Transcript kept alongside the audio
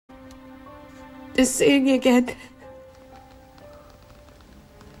to seeing you again.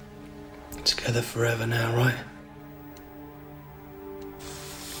 Together forever now, right?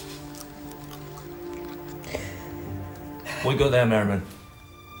 What you got there, Merriman?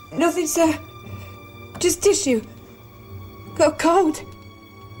 Nothing, sir. Just tissue. Got a cold.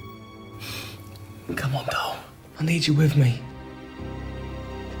 Come on, doll. I need you with me.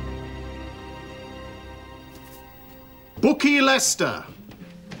 Bookie Lester,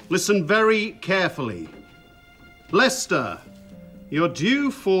 listen very carefully. Lester, you're due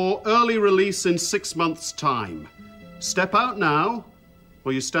for early release in 6 months' time. Step out now,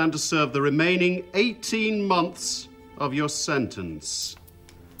 or you stand to serve the remaining 18 months of your sentence.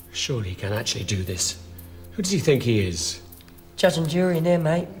 Surely he can actually do this. Who does he think he is? Judge and jury in here,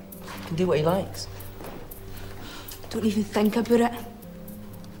 mate. He can do what he likes. Don't even think about it.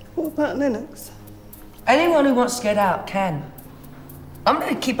 What about Lennox? Anyone who wants to get out can. I'm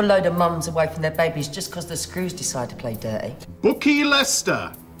going to keep a load of mums away from their babies just because the screws decide to play dirty. Bookie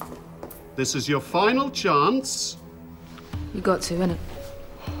Lester, this is your final chance. You got to, innit?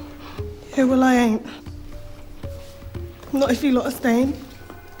 Yeah, well, I ain't. Not if you lot are staying.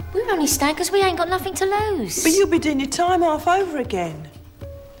 We're only staying because we ain't got nothing to lose. But you'll be doing your time half over again.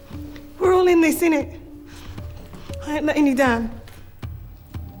 We're all in this, innit? I ain't letting you down.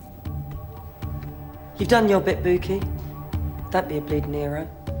 You've done your bit, Bookie. Don't be a bleeding hero.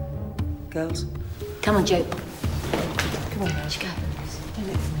 Girls? Come on, Joe. Come on, Let's go.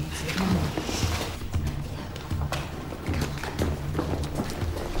 do it for me. Come on.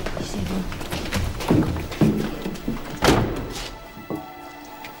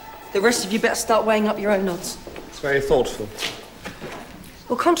 The rest of you better start weighing up your own odds. It's very thoughtful.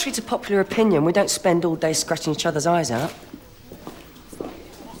 Well, contrary to popular opinion, we don't spend all day scratching each other's eyes out.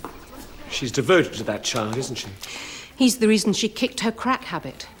 She's devoted to that child, isn't she? He's the reason she kicked her crack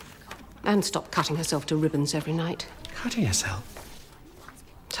habit and stopped cutting herself to ribbons every night. Cutting herself?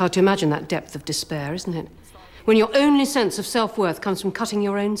 It's hard to imagine that depth of despair, isn't it? When your only sense of self-worth comes from cutting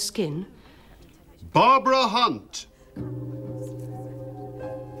your own skin. Barbara Hunt.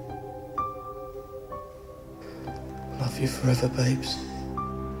 Love you forever, babes.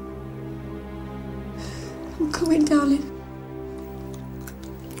 I'm coming, darling.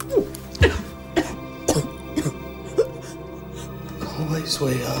 Wait,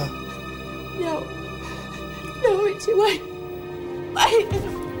 sweetheart. No. No, it's your way. Wait.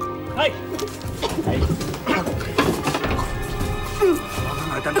 Hey! Hey!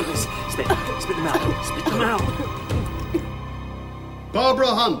 No, don't do this. Spit them out. Spit them out. Barbara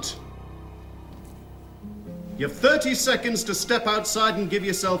Hunt. You have 30 seconds to step outside and give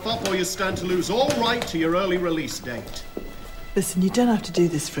yourself up, or you stand to lose all right to your early release date. Listen, you don't have to do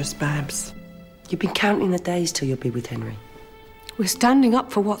this for us, Babs. You've been counting the days till you'll be with Henry. We're standing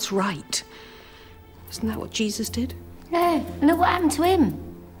up for what's right. Isn't that what Jesus did? No, look what happened to him.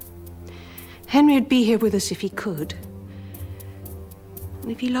 Henry would be here with us if he could.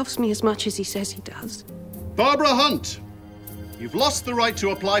 And if he loves me as much as he says he does. Barbara Hunt, you've lost the right to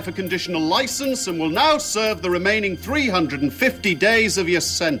apply for conditional license and will now serve the remaining 350 days of your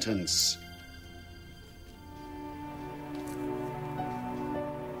sentence.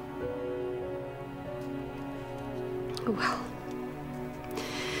 Oh, well.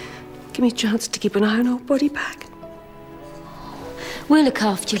 Give me a chance to keep an eye on old body back. We'll look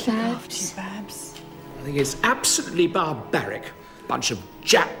after you, Babs. I think it's absolutely barbaric. Bunch of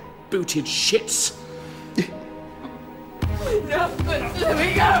Jap-booted shits. No, let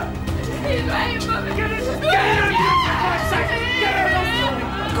me go. He's waiting for me. Get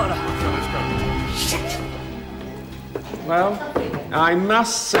Well, I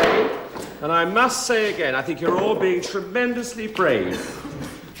must say, and I must say again, I think you're all being tremendously brave.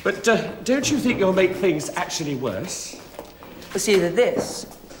 But don't you think you'll make things actually worse? It's either this,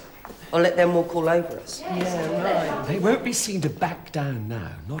 or let them walk all over us. Yeah, right. They won't be seen to back down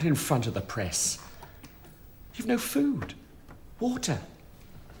now, not in front of the press. You've no food, water.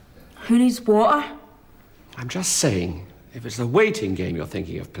 Who needs water? I'm just saying, if it's the waiting game you're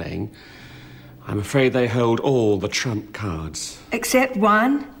thinking of playing, I'm afraid they hold all the trump cards. Except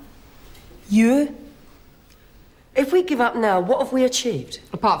one. You. If we give up now, what have we achieved?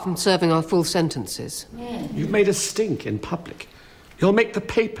 Apart from serving our full sentences. Yeah. You've made a stink in public. You'll make the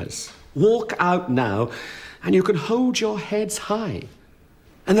papers. Walk out now, and you can hold your heads high.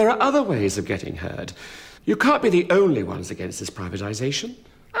 And there are other ways of getting heard. You can't be the only ones against this privatisation.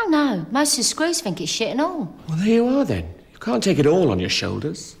 Oh, no. Most of the screws think it's shit and all. Well, there you are, then. You can't take it all on your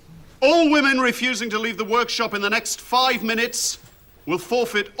shoulders. All women refusing to leave the workshop in the next 5 minutes will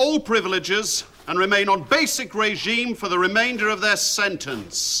forfeit all privileges and remain on basic regime for the remainder of their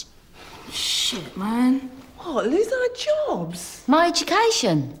sentence. Shit, man. What, lose our jobs? My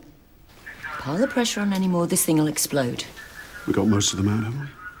education. Pile the pressure on any more, this thing will explode. We got most of them out, haven't we?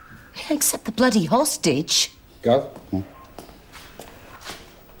 Except the bloody hostage. Go.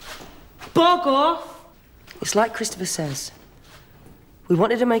 Bog off! It's like Christopher says. We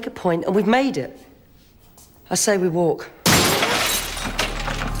wanted to make a point, and we've made it. I say we walk.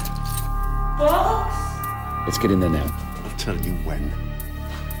 Box? Let's get in there now. I'll tell you when.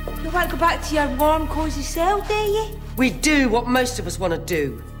 You won't go back to your warm, cosy cell, do you? We do what most of us want to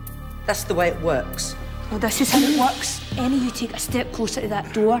do. That's the way it works. Well, this is how it works. Any of you take a step closer to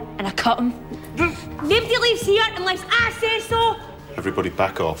that door, and I cut him. Nobody leaves here unless I say so. Everybody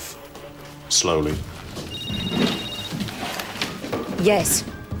back off. Slowly. Yes.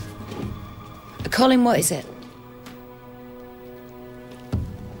 Colin, what is it?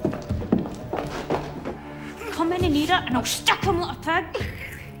 Come in and eat it, and I'll stick him like a pig.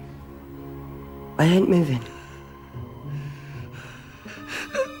 I ain't moving.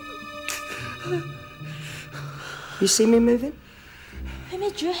 You see me moving? Who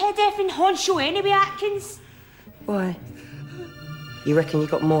made you head effing honcho anyway, Atkins? Why? You reckon you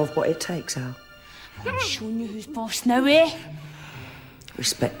got more of what it takes, Al? I'm showing you who's boss now, eh?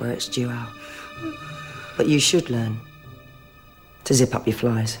 Respect where it's due, Al. But you should learn to zip up your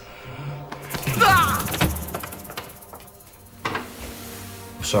flies.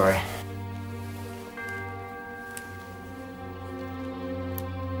 Sorry.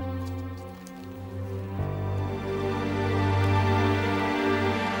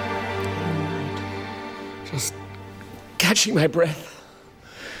 Just catching my breath.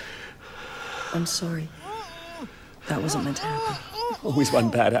 I'm sorry. That wasn't meant to happen. Always one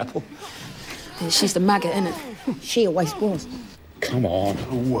bad apple. She's the maggot, innit? She always was. Come on.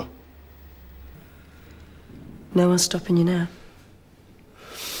 Oh. No one's stopping you now.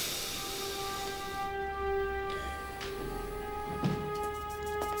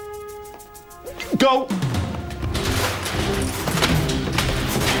 Go!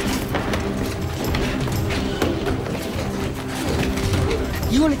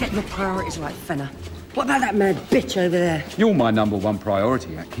 You want to get your priorities right, Fenner. What about that mad bitch over there? You're my #1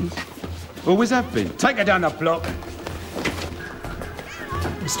 priority, Atkins. Always have been. Take her down the block.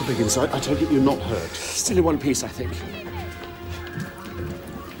 Mr. Biggins, I take it you're not hurt. Still in one piece, I think.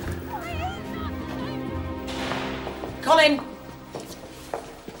 Colin!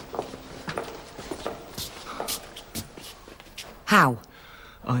 How?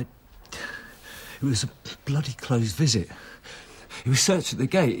 It was a bloody closed visit. It was searched at the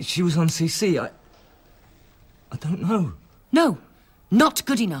gate. She was on CC. I don't know. No, not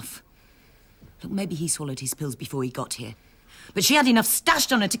good enough. Look, maybe he swallowed his pills before he got here. But she had enough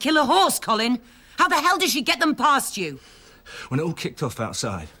stashed on her to kill a horse, Colin. How the hell did she get them past you? When it all kicked off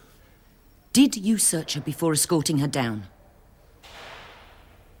outside. Did you search her before escorting her down?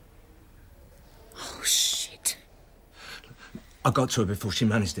 Oh, shit. I got to her before she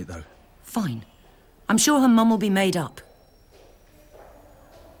managed it, though. Fine. I'm sure her mum will be made up.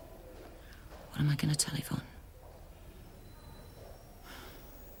 What am I going to tell Yvonne?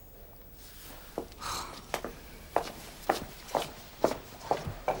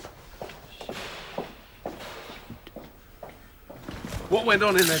 What went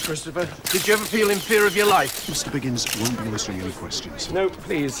on in there, Christopher? Did you ever feel in fear of your life? Mr. Biggins won't be answering any questions. No,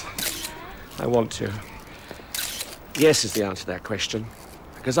 please. I want to. Yes is the answer to that question.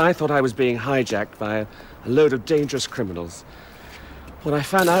 Because I thought I was being hijacked by a load of dangerous criminals. What I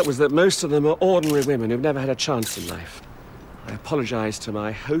found out was that most of them are ordinary women who've never had a chance in life. I apologize to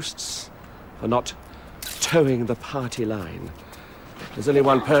my hosts for not towing the party line. There's only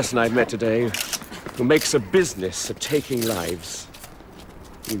one person I've met today who makes a business of taking lives.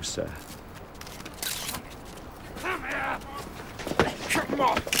 You, sir. Come here! Come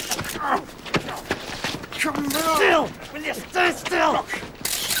on! Come on! Still! Will you stay still?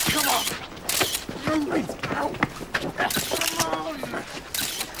 Come on! Come on!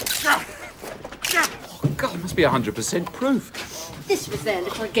 Oh, God, must be 100% proof. This was their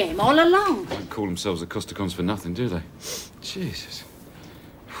little game all along. Don't call themselves the Costicons for nothing, do they? Jesus.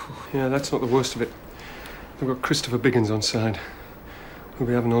 Yeah, that's not the worst of it. They've got Christopher Biggins on side. We'll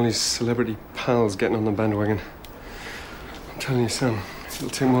be having all his celebrity pals getting on the bandwagon. I'm telling you, Sam, it'll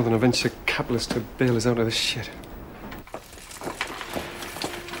take more than a venture capitalist to bail us out of this shit.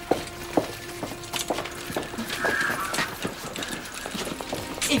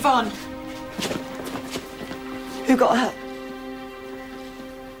 Yvonne! Who got hurt?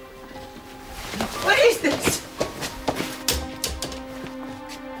 What is this?